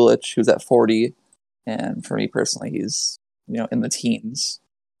Yuri Kulich, who's at 40, and for me personally, he's in the teens.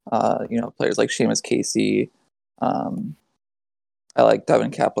 Players like Seamus Casey. I like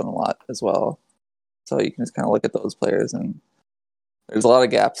Devin Kaplan a lot as well. So you can just kind of look at those players, and there's a lot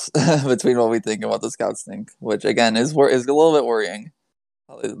of gaps between what we think and what the scouts think, which again is a little bit worrying.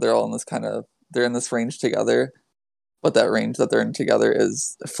 They're all in they're in this range together, but that range that they're in together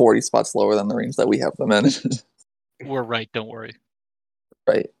is 40 spots lower than the range that we have them in. We're right. Don't worry.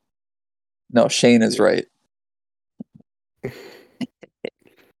 Right. No, Shane is right.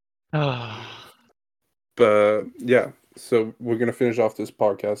 But yeah, so we're gonna finish off this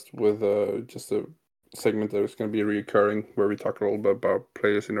podcast with just a segment that is gonna be recurring, where we talk a little bit about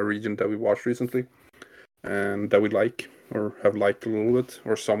players in a region that we watched recently and that we like or have liked a little bit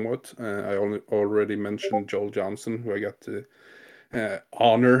or somewhat. I already mentioned Joel Johnson, who I got the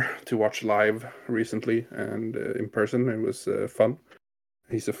honor to watch live recently and in person. It was fun.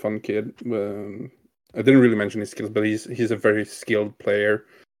 He's a fun kid. I didn't really mention his skills, but he's a very skilled player.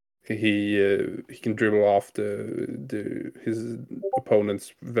 He can dribble off his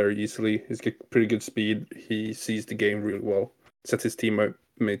opponents very easily. He's got pretty good speed. He sees the game really well. Sets his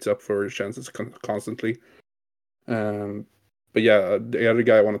teammates up for chances constantly. But yeah, the other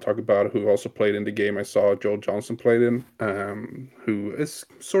guy I want to talk about who also played in the game I saw Joel Johnson played in, who is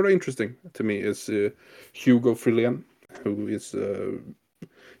sort of interesting to me, is Hugo Frillén, who is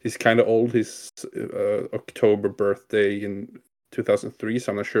he's kind of old. His October birthday in 2003,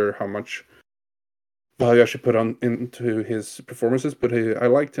 so I'm not sure how much value I should put on into his performances, but I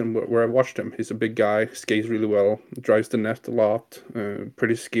liked him where I watched him. He's a big guy, skates really well, drives the net a lot,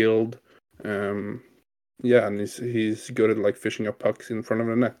 pretty skilled. Yeah, and he's good at like fishing up pucks in front of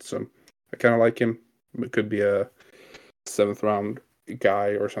the net. So I kind of like him. It could be a 7th round guy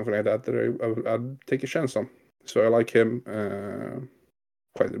or something like that I'd take a chance on. So I like him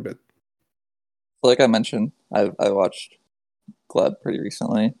quite a bit. Like I mentioned, I watched Gleb pretty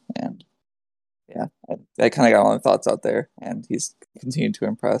recently, and yeah, I kind of got all my thoughts out there, and he's continued to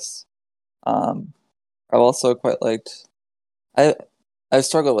impress. I've also quite liked. I've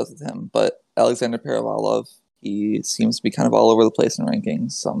struggled with him, but Alexander Perevalov, he seems to be kind of all over the place in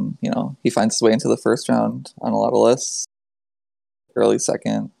rankings. He finds his way into the first round on a lot of lists, early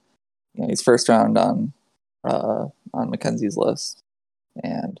second. He's first round on Mackenzie's list,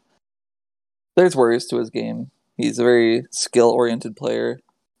 and there's worries to his game. He's a very skill-oriented player,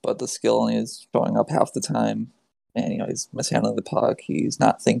 but the skill only is showing up half the time, and he's mishandling the puck. He's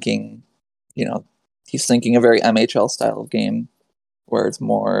not thinking. He's thinking a very MHL style of game, where it's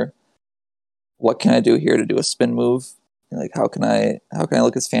more, what can I do here to do a spin move? Like how can I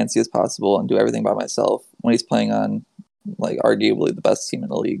look as fancy as possible and do everything by myself, when he's playing on like arguably the best team in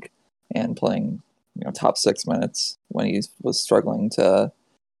the league and playing top 6 minutes, when he was struggling to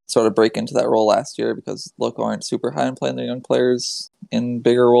sort of break into that role last year because local aren't super high on playing their young players in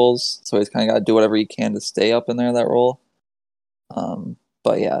bigger roles. So he's kind of got to do whatever he can to stay up in there in that role.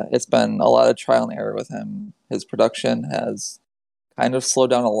 But yeah, it's been a lot of trial and error with him. His production has kind of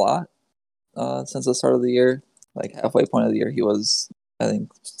slowed down a lot since the start of the year. Like halfway point of the year, he was, I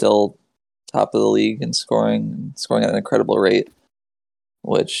think, still top of the league in scoring at an incredible rate,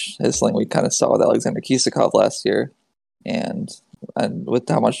 which is something we kind of saw with Alexander Kisakov last year. And with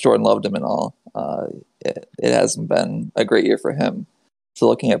how much Jordan loved him and all, it hasn't been a great year for him. So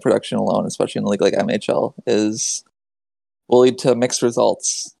looking at production alone, especially in a league like MHL, will lead to mixed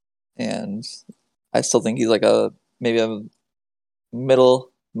results. And I still think he's like maybe a middle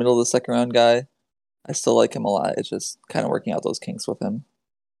of the second round guy. I still like him a lot. It's just kind of working out those kinks with him.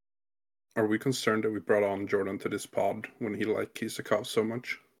 Are we concerned that we brought on Jordan to this pod when he liked Kisakov so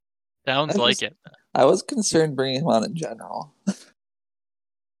much? Sounds like it. I was concerned bringing him on in general.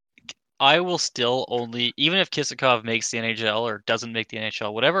 I will still only, even if Kisikov makes the NHL or doesn't make the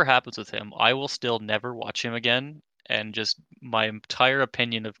NHL, whatever happens with him, I will still never watch him again. And just my entire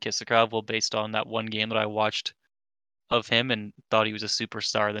opinion of Kisikov will based on that one game that I watched of him and thought he was a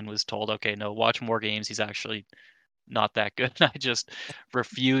superstar, then was told, okay, no, watch more games. He's actually not that good. I just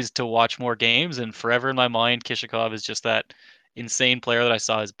refused to watch more games, and forever in my mind, Kishikov is just that insane player that I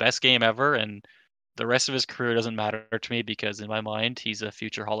saw his best game ever, and the rest of his career doesn't matter to me because in my mind, he's a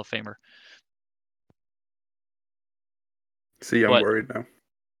future Hall of Famer. See, I'm But worried now.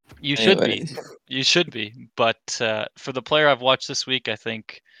 you should Anyway, be. You should be. But for the player I've watched this week, I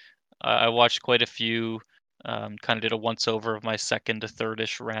think I watched quite a few. Kind of did a once over of my second to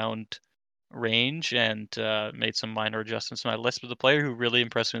third-ish round range and made some minor adjustments to my list. But the player who really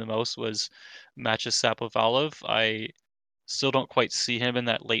impressed me the most was Matches Sapovalov. I still don't quite see him in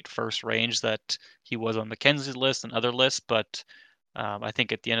that late first range that he was on Mackenzie's list and other lists, but I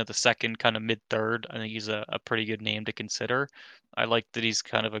think at the end of the second, kind of mid third, I think he's a pretty good name to consider. I like that he's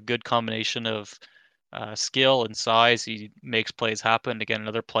kind of a good combination of skill and size. He makes plays happen. Again,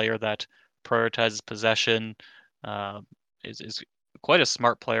 another player that prioritizes possession, uh, is quite a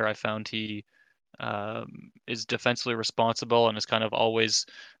smart player. I found he is defensively responsible and is kind of always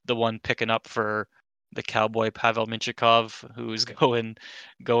the one picking up for the cowboy Pavel Minchikov, who's going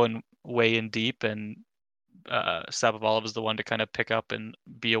way in deep, and Sapovalov is the one to kind of pick up and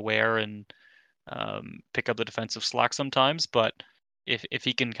be aware and pick up the defensive slack sometimes. But if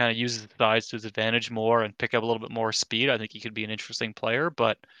he can kind of use his size to his advantage more and pick up a little bit more speed, I think he could be an interesting player.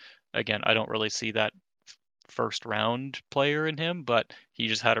 But again, I don't really see that first round player in him, but he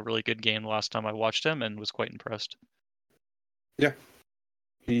just had a really good game the last time I watched him and was quite impressed. Yeah,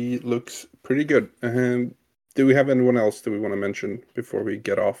 he looks pretty good. Do we have anyone else that we want to mention before we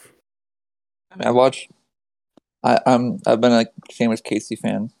get off? I mean, I've been a famous Casey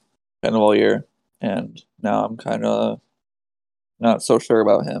fan kind of all year, and now I'm kind of not so sure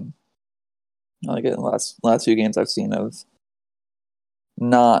about him. Like in the last few games I've seen have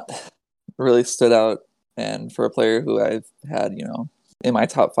not really stood out, and for a player who I've had, in my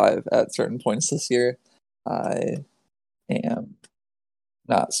top five at certain points this year, I am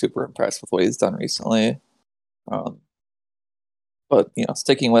not super impressed with what he's done recently. But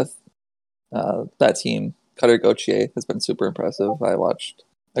sticking with that team, Cutter Gauthier has been super impressive. I watched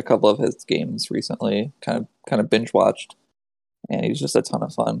a couple of his games recently, kind of binge watched, and he's just a ton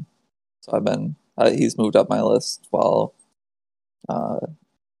of fun. So I've been he's moved up my list while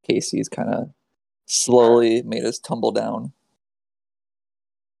Casey's kind of slowly made us tumble down.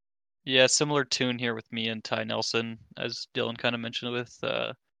 Yeah, similar tune here with me and Ty Nelson, as Dylan kind of mentioned with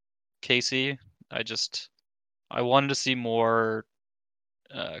Casey. I wanted to see more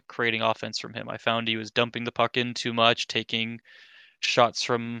creating offense from him. I found he was dumping the puck in too much, taking shots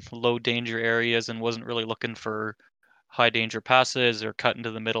from low danger areas, and wasn't really looking for high danger passes or cut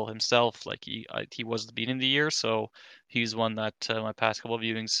into the middle himself like he was at the beginning of the year. So he's one that my past couple of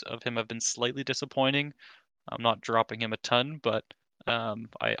viewings of him have been slightly disappointing. I'm not dropping him a ton, but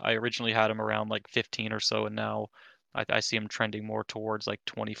I originally had him around like 15 or so, and now I see him trending more towards like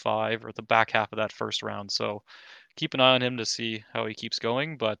 25 or the back half of that first round. So keep an eye on him to see how he keeps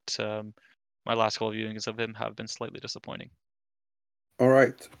going. But my last couple of viewings of him have been slightly disappointing. All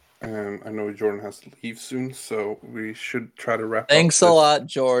right. I know Jordan has to leave soon, so we should try to wrap Thanks up. a lot,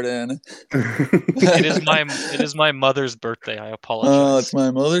 Jordan. It is my mother's birthday. I apologize. Oh, it's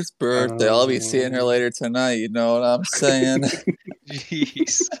my mother's birthday. I'll be seeing her later tonight. You know what I'm saying?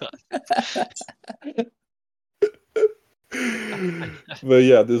 Jeez. But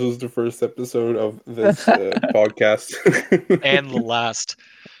yeah, this was the first episode of this podcast. And the last.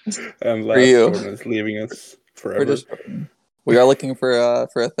 And For last, you. Jordan is leaving us forever. We are looking for a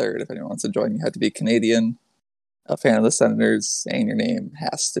third. If anyone wants to join, you have to be Canadian, a fan of the Senators, and your name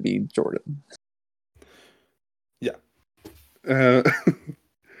has to be Jordan. Yeah. But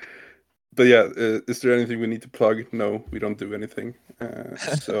yeah, is there anything we need to plug? No, we don't do anything.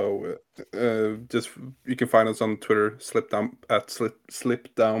 So just you can find us on Twitter,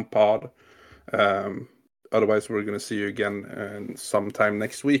 slipdownpod. Otherwise, we're gonna see you again sometime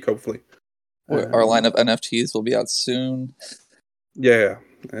next week, hopefully. Our line of NFTs will be out soon. Yeah,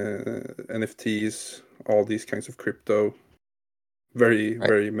 NFTs, all these kinds of crypto.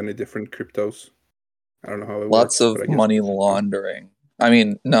 Very many different cryptos. I don't know how it Lots works. of money laundering. I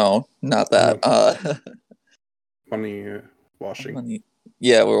mean, no, not that. Money washing.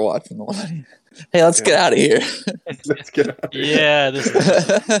 Yeah, we're watching the money. Hey, let's get out of here. Let's get out of here. Yeah, this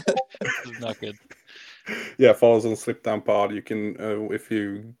is not good. Yeah, follow us on Slip Down Pod. You can, if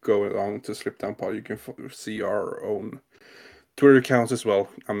you go along to Slip Down Pod, you can see our own Twitter accounts as well.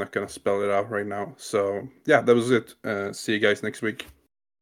 I'm not gonna spell it out right now. So yeah, that was it. See you guys next week.